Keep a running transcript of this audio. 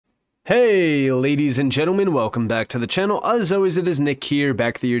Hey ladies and gentlemen, welcome back to the channel. As always, it is Nick here,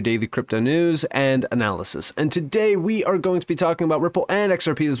 back with your daily crypto news and analysis. And today we are going to be talking about Ripple and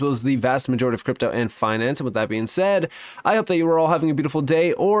XRP, as well as the vast majority of crypto and finance. And with that being said, I hope that you are all having a beautiful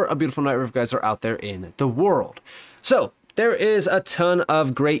day or a beautiful night wherever you guys are out there in the world. So there is a ton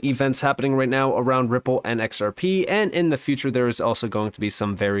of great events happening right now around Ripple and XRP, and in the future there is also going to be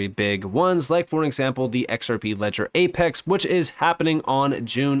some very big ones, like for example the XRP Ledger Apex, which is happening on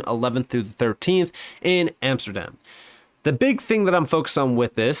June 11th through the 13th in Amsterdam. The big thing that I'm focused on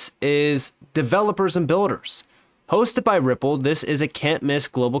with this is developers and builders. Hosted by Ripple, this is a can't-miss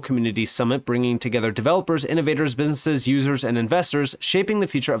global community summit bringing together developers, innovators, businesses, users, and investors, shaping the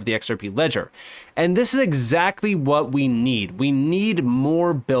future of the XRP Ledger. And this is exactly what we need. We need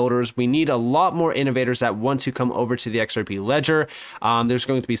more builders. We need a lot more innovators that want to come over to the XRP Ledger. There's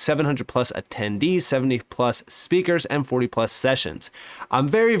going to be 700 plus attendees, 70 plus speakers, and 40 plus sessions. I'm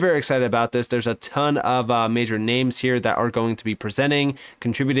very, very excited about this. There's a ton of major names here that are going to be presenting,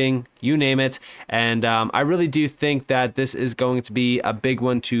 contributing, you name it. And I really do think that this is going to be a big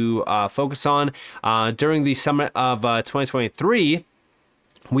one to focus on. During the summit of 2023,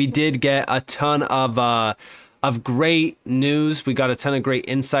 we did get a ton of great news. We got a ton of great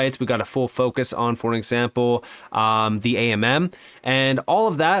insights. We got a full focus on, for example, the AMM, and all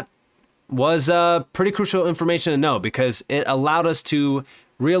of that was pretty crucial information to know, because it allowed us to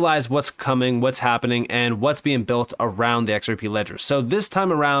realize what's coming, what's happening, and what's being built around the XRP Ledger. So this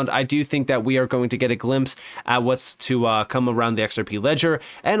time around, I do think that we are going to get a glimpse at what's to come around the XRP Ledger,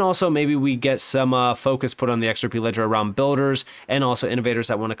 and also maybe we get some focus put on the XRP Ledger around builders and also innovators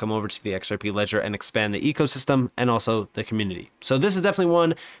that want to come over to the XRP Ledger and expand the ecosystem and also the community. So this is definitely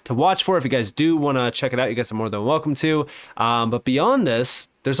one to watch for. If you guys do want to check it out, you guys are more than welcome to. But beyond this,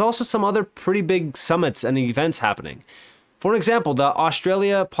 there's also some other pretty big summits and events happening. For example, the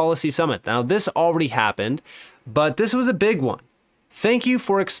Australia Policy Summit. Now, this already happened, but this was a big one. Thank you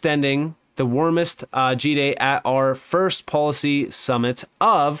for extending the warmest G-Day at our first policy summit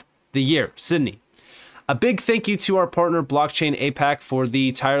of the year, Sydney. A big thank you to our partner Blockchain APAC for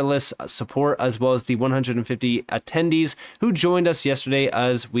the tireless support, as well as the 150 attendees who joined us yesterday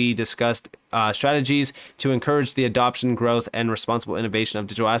as we discussed strategies to encourage the adoption, growth, and responsible innovation of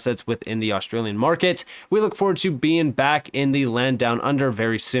digital assets within the Australian market. We look forward to being back in the land down under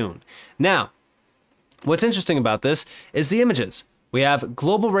very soon. Now, what's interesting about this is the images. We have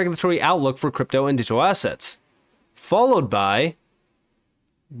global regulatory outlook for crypto and digital assets, followed by,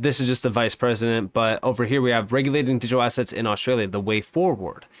 this is just the vice president, but over here we have regulating digital assets in Australia, the way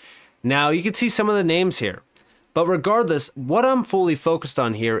forward. Now you can see some of the names here, but regardless, what I'm fully focused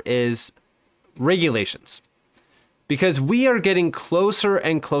on here is regulations, because we are getting closer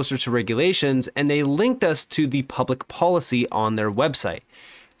and closer to regulations, and they linked us to the public policy on their website.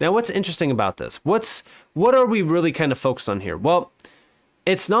 Now, what's interesting about this? What are we really kind of focused on here? Well,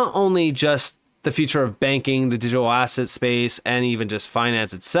 it's not only just the future of banking, the digital asset space, and even just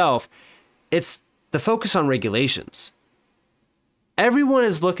finance itself. It's the focus on regulations. Everyone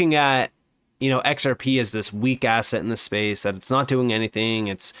is looking at, XRP as this weak asset in the space, that it's not doing anything,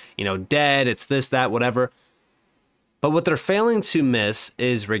 it's, dead, it's this, that, whatever. But what they're failing to miss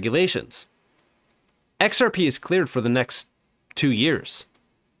is regulations. XRP is cleared for the next 2 years.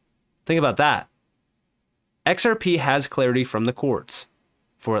 Think about that. XRP has clarity from the courts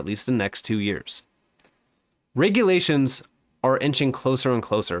for at least the next 2 years. Regulations are inching closer and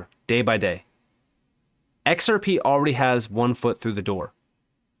closer day by day. XRP already has 1 foot through the door.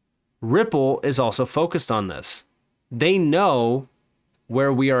 Ripple is also focused on this. They know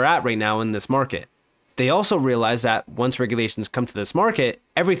where we are at right now in this market. They also realize that once regulations come to this market,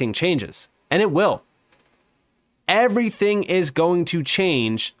 everything changes, and it will. Everything is going to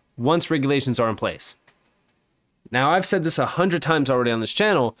change once regulations are in place. Now, I've said this 100 times already on this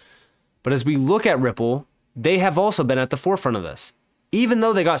channel, but as we look at Ripple, they have also been at the forefront of this. Even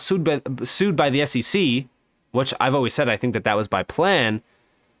though they got sued by the SEC, which I've always said I think that was by plan,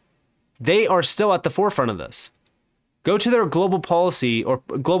 they are still at the forefront of this. Go to their global policy or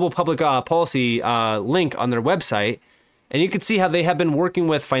global public policy link on their website, and you can see how they have been working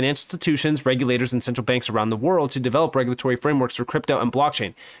with financial institutions, regulators, and central banks around the world to develop regulatory frameworks for crypto and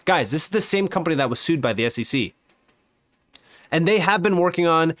blockchain. Guys, this is the same company that was sued by the SEC. And they have been working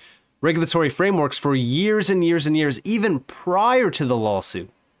on regulatory frameworks for years and years and years, even prior to the lawsuit.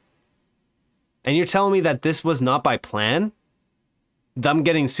 And you're telling me that this was not by plan? Them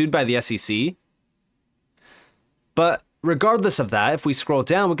getting sued by the SEC? But regardless of that, if we scroll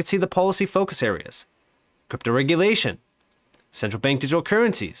down, we can see the policy focus areas: crypto regulation, central bank digital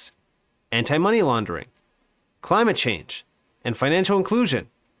currencies, anti-money laundering, climate change, and financial inclusion.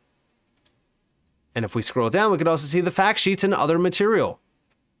 And if we scroll down, we could also see the fact sheets and other material.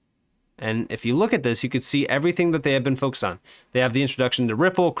 And if you look at this, you could see everything that they have been focused on. They have the introduction to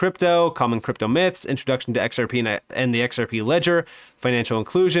Ripple, crypto, common crypto myths, introduction to XRP and the XRP ledger, financial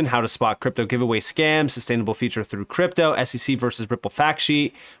inclusion, how to spot crypto giveaway scams, sustainable future through crypto, SEC versus Ripple fact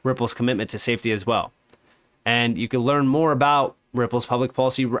sheet, Ripple's commitment to safety as well. And you can learn more about Ripple's public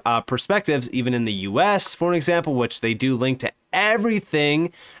policy perspectives, even in the US, for an example, which they do link to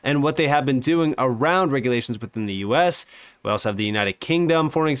everything and what they have been doing around regulations within the US. We also have the United Kingdom,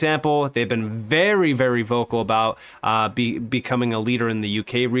 for an example. They've been very, very vocal about becoming a leader in the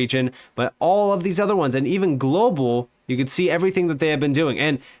UK region, but all of these other ones, and even global, you can see everything that they have been doing.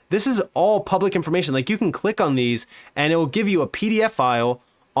 And this is all public information. Like, you can click on these and it will give you a PDF file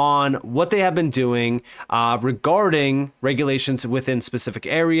on what they have been doing regarding regulations within specific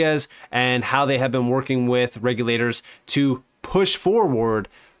areas and how they have been working with regulators to push forward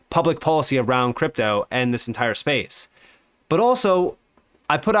public policy around crypto and this entire space. But also,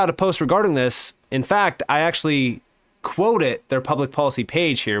 I put out a post regarding this. In fact, I actually quoted their public policy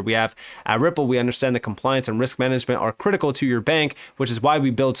page here. We have, at Ripple, we understand that compliance and risk management are critical to your bank, which is why we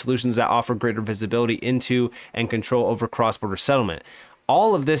build solutions that offer greater visibility into and control over cross-border settlement.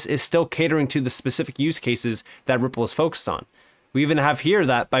 All of this is still catering to the specific use cases that Ripple is focused on. We even have here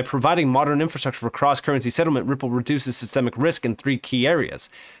that by providing modern infrastructure for cross-currency settlement, Ripple reduces systemic risk in 3 key areas.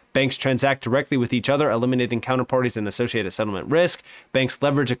 Banks transact directly with each other, eliminating counterparties and associated settlement risk. Banks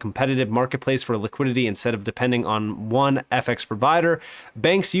leverage a competitive marketplace for liquidity instead of depending on one FX provider.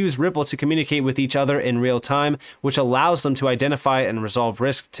 Banks use Ripple to communicate with each other in real time, which allows them to identify and resolve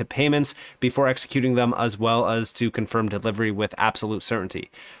risk to payments before executing them, as well as to confirm delivery with absolute certainty.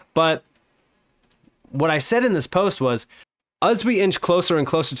 But what I said in this post was, as we inch closer and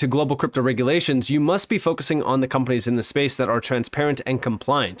closer to global crypto regulations, you must be focusing on the companies in the space that are transparent and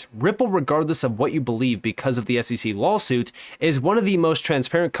compliant. Ripple, regardless of what you believe because of the SEC lawsuit, is one of the most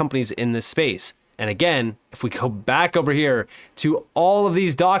transparent companies in this space. And again, if we go back over here to all of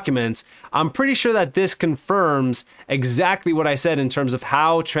these documents, I'm pretty sure that this confirms exactly what I said in terms of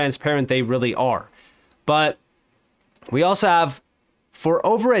how transparent they really are. But we also have, for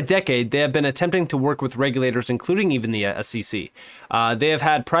over a decade, they have been attempting to work with regulators, including even the SEC. They have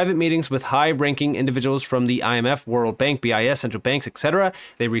had private meetings with high-ranking individuals from the IMF, World Bank, BIS, central banks, etc.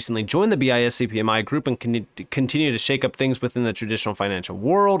 They recently joined the BIS CPMI group and continue to shake up things within the traditional financial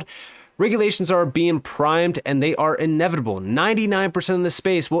world. Regulations are being primed and they are inevitable. 99% of the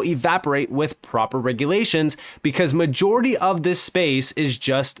space will evaporate with proper regulations because majority of this space is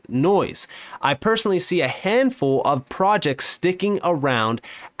just noise. I personally see a handful of projects sticking around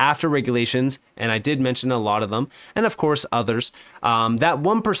after regulations, and I did mention a lot of them, and of course others. That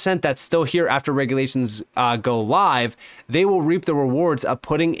 1% that's still here after regulations go live, they will reap the rewards of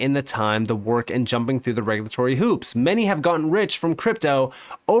putting in the time, the work, and jumping through the regulatory hoops. Many have gotten rich from crypto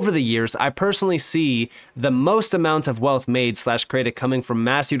over the years. I personally see the most amount of wealth made / created coming from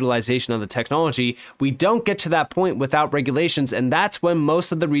mass utilization of the technology. We don't get to that point without regulations, and that's when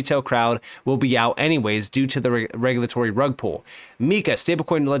most of the retail crowd will be out anyways due to the regulatory rug pull. MiCA,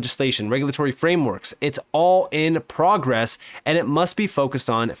 stablecoin legislation, regulatory frameworks, it's all in progress, and it must be focused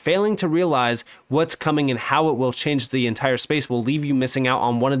on. Failing to realize what's coming and how it will change the entire space will leave you missing out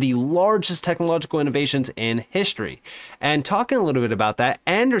on one of the largest technological innovations in history. And talking a little bit about that,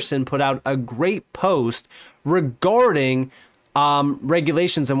 Anderson put out a great post regarding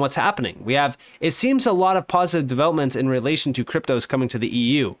regulations and what's happening. It seems a lot of positive developments in relation to cryptos coming to the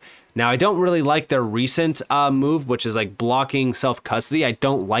EU. Now, I don't really like their recent move, which is like blocking self-custody. I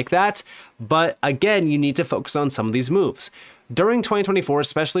don't like that. But again, you need to focus on some of these moves. During 2024,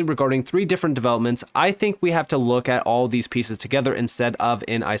 especially regarding 3 different developments, I think we have to look at all these pieces together instead of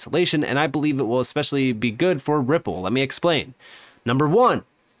in isolation, and I believe it will especially be good for Ripple. Let me explain. Number 1.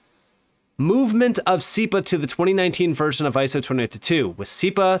 Movement of SEPA to the 2019 version of ISO 20022. With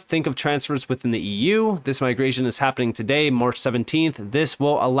SEPA, think of transfers within the EU. This migration is happening today, March 17th. This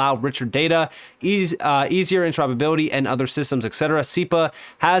will allow richer data, easier interoperability, and other systems, etc. SEPA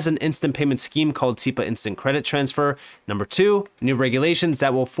has an instant payment scheme called SEPA Instant Credit Transfer. Number 2, new regulations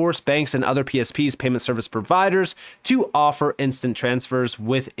that will force banks and other PSPs, payment service providers, to offer instant transfers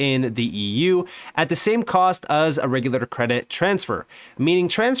within the EU at the same cost as a regular credit transfer, meaning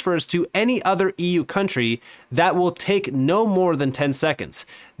transfers to any other EU country that will take no more than 10 seconds.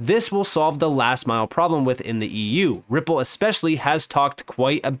 This will solve the last mile problem within the EU. Ripple especially has talked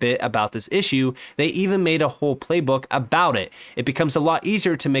quite a bit about this issue. They even made a whole playbook about it. It becomes a lot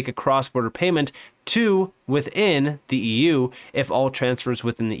easier to make a cross-border payment to within the EU if all transfers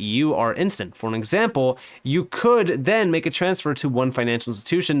within the EU are instant. For an example, you could then make a transfer to one financial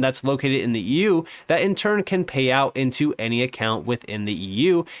institution that's located in the EU that in turn can pay out into any account within the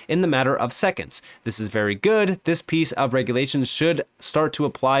EU in the matter of seconds. This is very good. This piece of regulation should start to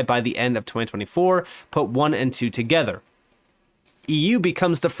apply by the end of 2024. Put 1 and 2 together. EU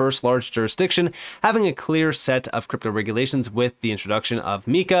becomes the first large jurisdiction having a clear set of crypto regulations with the introduction of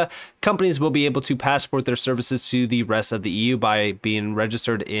MiCA. Companies will be able to passport their services to the rest of the EU by being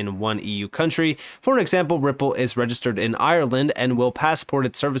registered in one EU country. For an example, Ripple is registered in Ireland and will passport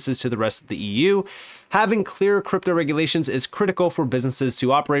its services to the rest of the EU. Having clear crypto regulations is critical for businesses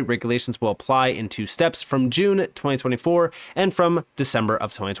to operate. Regulations will apply in 2 steps from June 2024 and from December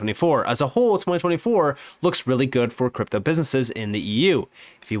of 2024. As a whole, 2024 looks really good for crypto businesses in the EU.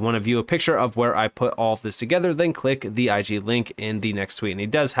 If you want to view a picture of where I put all of this together, then click the IG link in the next tweet. And he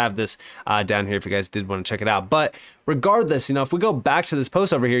does have this down here if you guys did want to check it out. But regardless, if we go back to this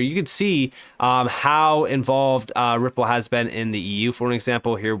post over here, you can see how involved Ripple has been in the EU. For an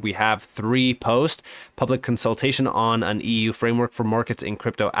example, here we have 3 posts. Public consultation on an EU framework for markets in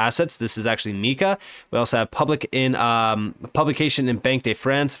crypto assets. This is actually MiCA. We also have publication in Banque de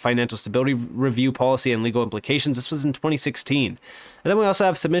France, financial stability review policy and legal implications. This was in 2016. And then we also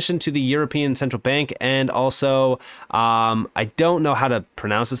have submission to the European Central Bank, and also I don't know how to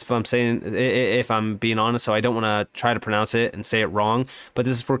pronounce this if I'm being honest, so I don't want to try to pronounce it and say it wrong, but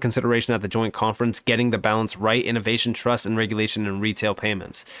this is for consideration at the joint conference, getting the balance right, innovation, trust, and regulation in retail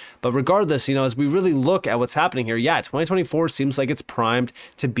payments. But regardless, as we really look at what's happening here, 2024 seems like it's primed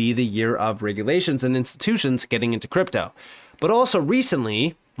to be the year of regulations and institutions getting into crypto. But also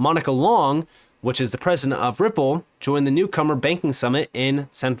recently, Monica Long, which is the president of Ripple, joined the Newcomer Banking Summit in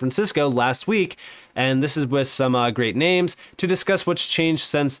San Francisco last week. And this is with some great names to discuss what's changed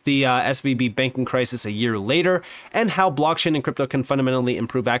since the SVB banking crisis a year later, and how blockchain and crypto can fundamentally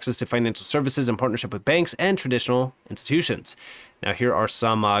improve access to financial services in partnership with banks and traditional institutions. Now, here are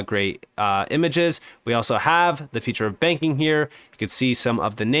some great images. We also have the future of banking here. You can see some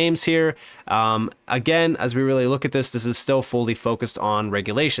of the names here. Again, as we really look at this, this is still fully focused on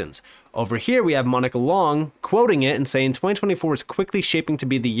regulations. Over here, we have Monica Long quoting it and saying 2024 is quickly shaping to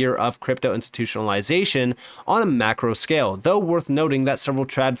be the year of crypto institutionalization on a macro scale, though worth noting that several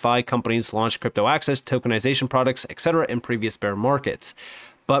TradFi companies launched crypto access, tokenization products, etc. in previous bear markets.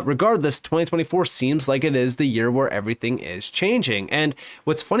 But regardless, 2024 seems like it is the year where everything is changing. And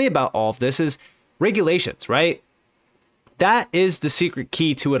what's funny about all of this is regulations, right? That is the secret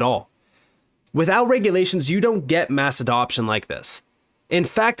key to it all. Without regulations, you don't get mass adoption like this. In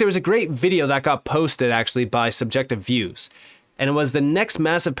fact, there was a great video that got posted actually by Subjective Views. And it was the next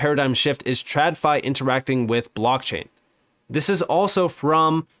massive paradigm shift is TradFi interacting with blockchain. This is also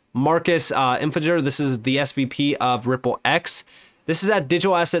from Marcus Infiger. This is the SVP of Ripple X. This is at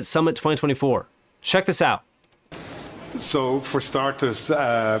Digital Asset Summit 2024. Check this out. So for starters,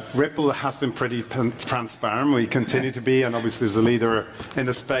 Ripple has been pretty transparent. We continue to be, and obviously as a leader in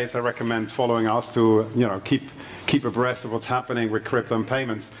the space, I recommend following us to keep abreast of what's happening with crypto and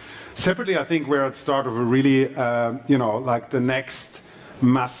payments. Separately, I think we're at the start of a really, like the next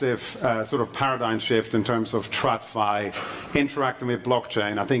massive sort of paradigm shift in terms of TradFi interacting with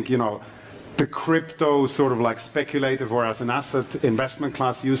blockchain. I think, the crypto sort of like speculative or as an asset investment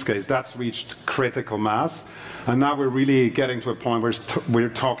class use case, that's reached critical mass. And now we're really getting to a point where we're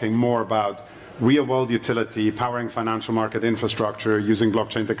talking more about real world utility, powering financial market infrastructure using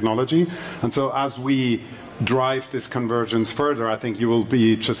blockchain technology. And so as we drive this convergence further, I think you will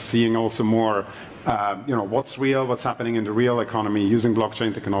be just seeing also more, what's real, what's happening in the real economy using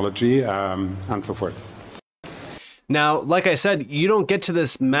blockchain technology and so forth. Now, like I said, you don't get to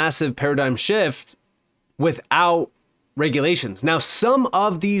this massive paradigm shift without regulations. Now, some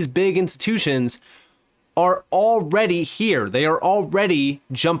of these big institutions are already here. They are already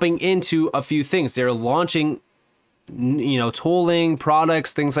jumping into a few things. They're launching, tooling,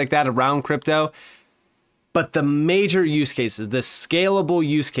 products, things like that around crypto. But the major use cases, the scalable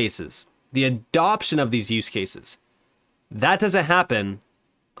use cases, the adoption of these use cases, that doesn't happen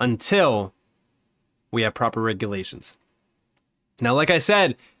until we have proper regulations. Now, like I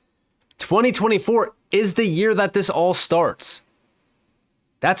said, 2024 is the year that this all starts.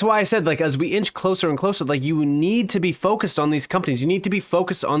 That's why I said, as we inch closer and closer, you need to be focused on these companies. You need to be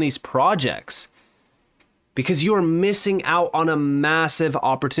focused on these projects because you are missing out on a massive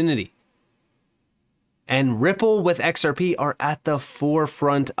opportunity. And Ripple with XRP are at the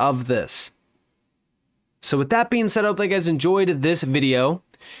forefront of this. So with that being said, I hope you guys enjoyed this video.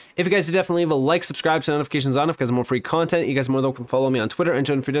 If you guys did, definitely leave a like, subscribe, so notifications on if you guys have more free content. You guys are more than welcome to follow me on Twitter and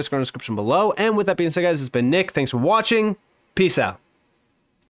join the free Discord in the description below. And with that being said, guys, it's been Nick. Thanks for watching. Peace out.